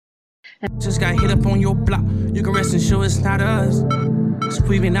Just got hit up on your block. You can rest and sure it's not us.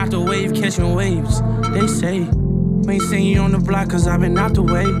 Sweeping out the wave, catching waves. They say, ain't seen you on the block cause I've been out the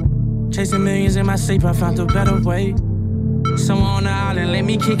way. Chasing millions in my safe, I found a better way. Someone on the island, let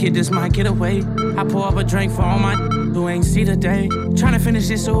me kick it, this might get away. I pour up a drink for all my who ain't see the day. Trying to finish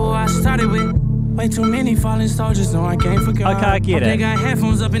this, so I started with. Way too many falling soldiers, no, I can't forget. Okay, I get it. They got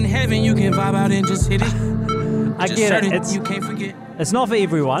headphones up in heaven, you can vibe out and just hit it. I get it. You can't forget. It's not for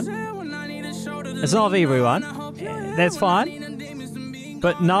everyone. It's not for everyone. That's fine.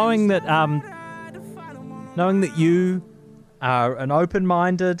 But knowing that you are an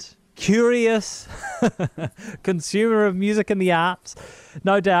open-minded, curious consumer of music and the arts,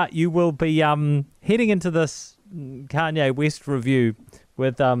 no doubt you will be heading into this Kanye West review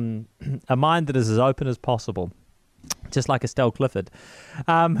with a mind that is as open as possible, just like Estelle Clifford,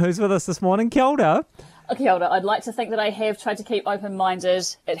 who's with us this morning. Kia ora. Kia ora. I'd like to think that I have tried to keep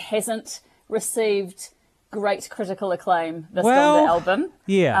open-minded. It hasn't received great critical acclaim, this Donda album.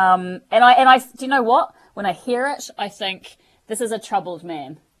 Yeah. And I, do you know what? When I hear it, I think this is a troubled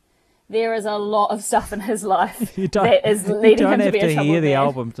man. There is a lot of stuff in his life that is leading him to be a troubled man. You don't have to hear the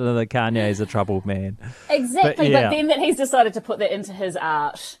album to know that Kanye is a troubled man. Exactly, but then that he's decided to put that into his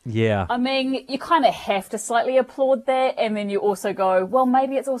art. Yeah. I mean, you kind of have to slightly applaud that, and then you also go, well,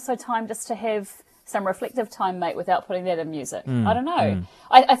 maybe it's also time just to have some reflective time, mate, without putting that in music. I don't know.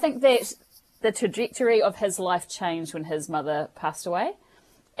 I think that the trajectory of his life changed when his mother passed away.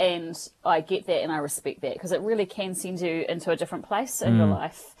 And I get that and I respect that because it really can send you into a different place in your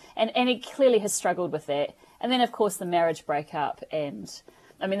life. And he clearly has struggled with that. And then, of course, the marriage breakup. And,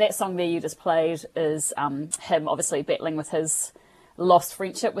 I mean, that song there you just played is him obviously battling with his lost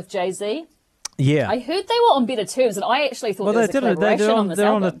friendship with Jay-Z. Yeah. I heard they were on better terms, and I actually thought there was a collaboration on this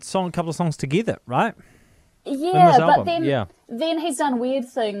album. They're on a couple of songs together, right? Yeah, but then he's done weird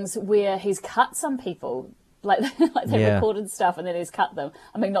things where he's cut some people. Like they recorded stuff and then he's cut them.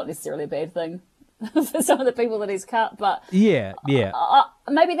 I mean, not necessarily a bad thing for some of the people that he's cut, but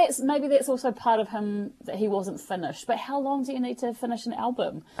maybe that's also part of him that he wasn't finished. But how long do you need to finish an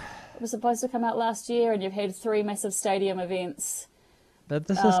album? It was supposed to come out last year, and you've had 3 massive stadium events. But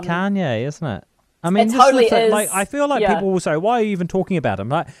this is Kanye, isn't it? I mean, it totally is. Like, I feel like people will say, "Why are you even talking about him?"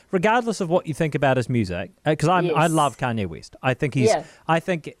 Like, regardless of what you think about his music, because I love Kanye West. I think he's. Yeah. I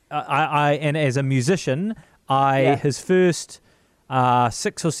think and as a musician. His first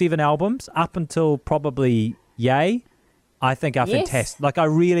 6 or 7 albums up until probably Ye, I think are fantastic. Like they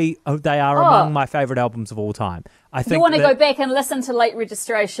are among my favourite albums of all time. I think you want to go back and listen to Late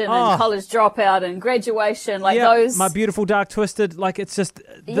Registration and College Dropout and Graduation, like those. My Beautiful Dark Twisted, like it's just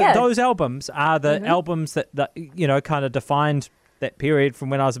those albums are the albums that kind of defined that period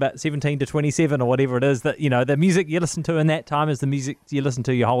from when I was about 17 to 27 or whatever it is, that the music you listen to in that time is the music you listen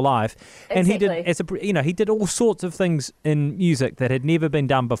to your whole life. And he did all sorts of things in music that had never been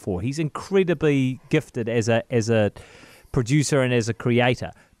done before. He's incredibly gifted as a producer and as a creator.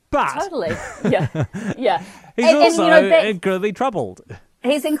 But totally. Yeah. He's also incredibly troubled.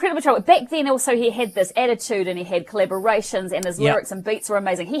 He's incredibly troubled. Back then also he had this attitude and he had collaborations and his lyrics and beats were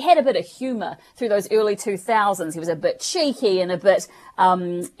amazing. He had a bit of humour through those early 2000s. He was a bit cheeky and a bit,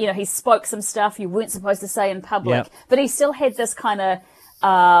 he spoke some stuff you weren't supposed to say in public. But he still had this kind of,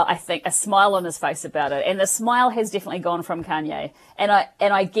 I think, a smile on his face about it. And the smile has definitely gone from Kanye. And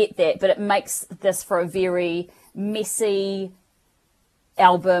I get that, but it makes this for a very messy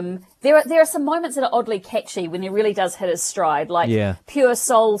album. There are some moments that are oddly catchy when he really does hit his stride. Like Pure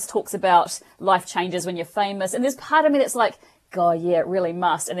Souls talks about life changes when you're famous, and there's part of me that's like, God, yeah, it really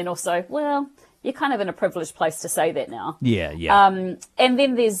must. And then also, well, you're kind of in a privileged place to say that now. And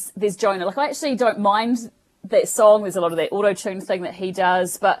then there's Jonah. Like I actually don't mind that song. There's a lot of that auto-tune thing that he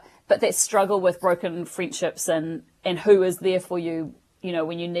does, but that struggle with broken friendships and who is there for you,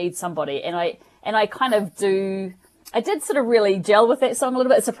 when you need somebody. And I kind of do. I did sort of really gel with that song a little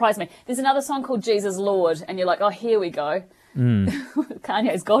bit. It surprised me. There's another song called Jesus Lord, and you're like, oh, here we go.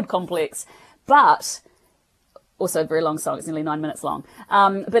 Kanye's God complex. But also a very long song. It's nearly 9 minutes long.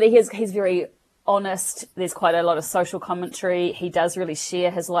 But he's very honest. There's quite a lot of social commentary. He does really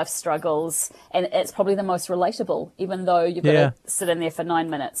share his life struggles, and it's probably the most relatable, even though you've got to sit in there for 9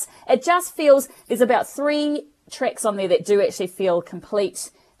 minutes. It just feels, there's about 3 tracks on there that do actually feel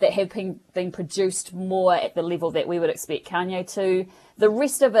complete, that have been produced more at the level that we would expect Kanye to. The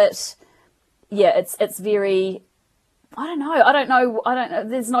rest of it, it's very, I don't know.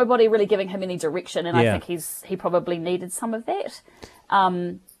 There's nobody really giving him any direction, and I think he probably needed some of that.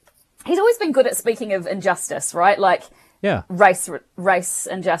 He's always been good at speaking of injustice, right? Like race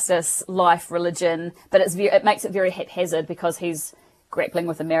injustice, life, religion, but it makes it very haphazard because he's grappling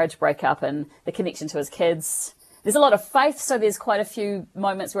with a marriage breakup and the connection to his kids. There's a lot of faith, so there's quite a few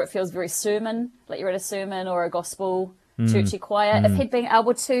moments where it feels very sermon, like you're at a sermon or a gospel churchy choir. If he'd been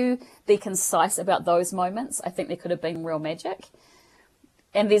able to be concise about those moments, I think there could have been real magic.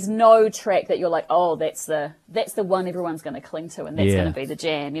 And there's no track that you're like, oh, that's the one everyone's going to cling to, and that's going to be the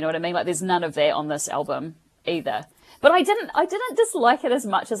jam. You know what I mean? Like, there's none of that on this album either. But I didn't dislike it as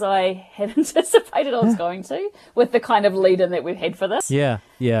much as I had anticipated I was going to, with the kind of lead-in that we've had for this. Yeah.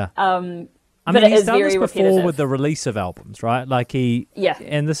 I but mean, he's done this before repetitive. with the release of albums, right? Like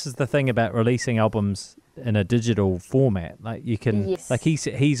and this is the thing about releasing albums in a digital format. Like you can, like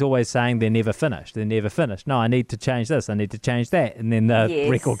he's always saying they're never finished. They're never finished. No, I need to change this. I need to change that. And then the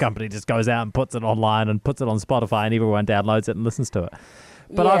record company just goes out and puts it online and puts it on Spotify, and everyone downloads it and listens to it.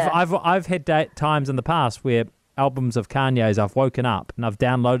 But I've had times in the past where albums of Kanye's, I've woken up and I've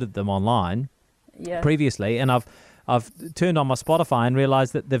downloaded them online previously, and I've turned on my Spotify and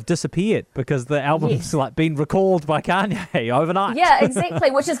realised that they've disappeared because the album's like been recalled by Kanye overnight. Yeah,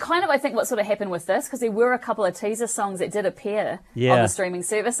 exactly. Which is kind of, I think, what sort of happened with this, because there were a couple of teaser songs that did appear on the streaming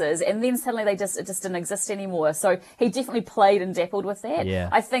services, and then suddenly it just didn't exist anymore. So he definitely played and dappled with that. Yeah.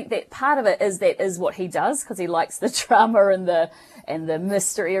 I think that part of it is what he does, because he likes the drama and the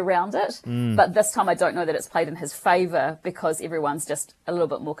mystery around it. But this time I don't know that it's played in his favour, because everyone's just a little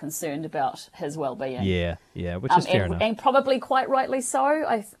bit more concerned about his well-being. Yeah, which is fair enough. And probably quite rightly so.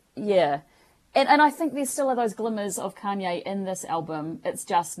 And I think there still are those glimmers of Kanye in this album. It's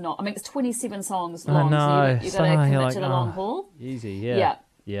just not, I mean, it's 27 songs long, so you've got to commit to the long haul. Easy, Yeah.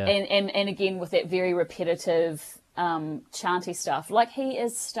 And again, with that very repetitive chanty stuff, like he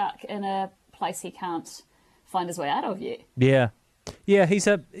is stuck in a place he can't find his way out of yet. Yeah, he's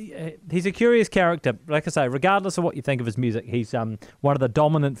a curious character. Like I say, regardless of what you think of his music, he's one of the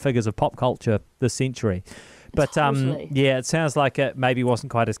dominant figures of pop culture this century. But it sounds like it maybe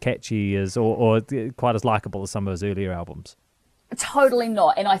wasn't quite as catchy as or quite as likable as some of his earlier albums. Totally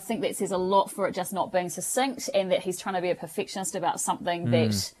not. And I think that says a lot for it just not being succinct, and that he's trying to be a perfectionist about something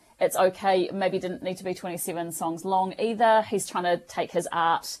that it's okay, maybe didn't need to be 27 songs long either. He's trying to take his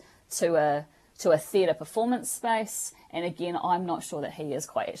art to a theatre performance space. And again, I'm not sure that he is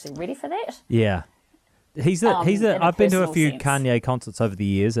quite actually ready for that. Yeah. I've been to a few sense. Kanye concerts over the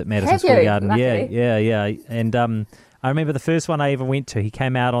years at Madison Square Garden. Luckily. Yeah. And I remember the first one I ever went to, he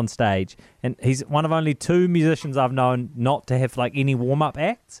came out on stage, and he's one of only two musicians I've known not to have like any warm-up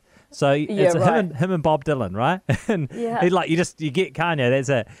acts. So it's him and Bob Dylan, right? And you get Kanye, that's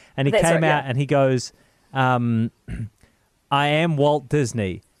it. And he came out and he goes, I am Walt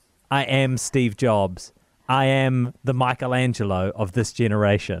Disney. I am Steve Jobs. I am the Michelangelo of this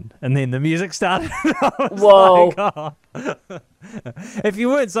generation. And then the music started. Whoa. Like, oh. If you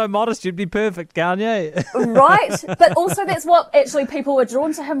weren't so modest, you'd be perfect, Kanye. Right? But also that's what actually people were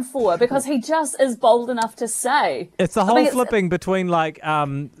drawn to him for, because he just is bold enough to say. It's the whole flipping between like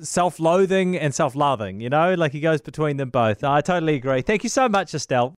self-loathing and self-loving, you know? Like he goes between them both. I totally agree. Thank you so much, Estelle.